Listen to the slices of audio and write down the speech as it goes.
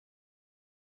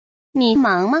你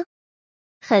忙吗？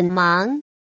很忙。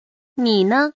你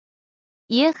呢？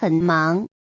也很忙。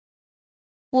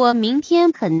我明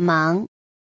天很忙。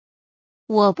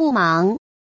我不忙。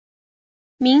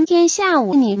明天下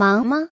午你忙吗？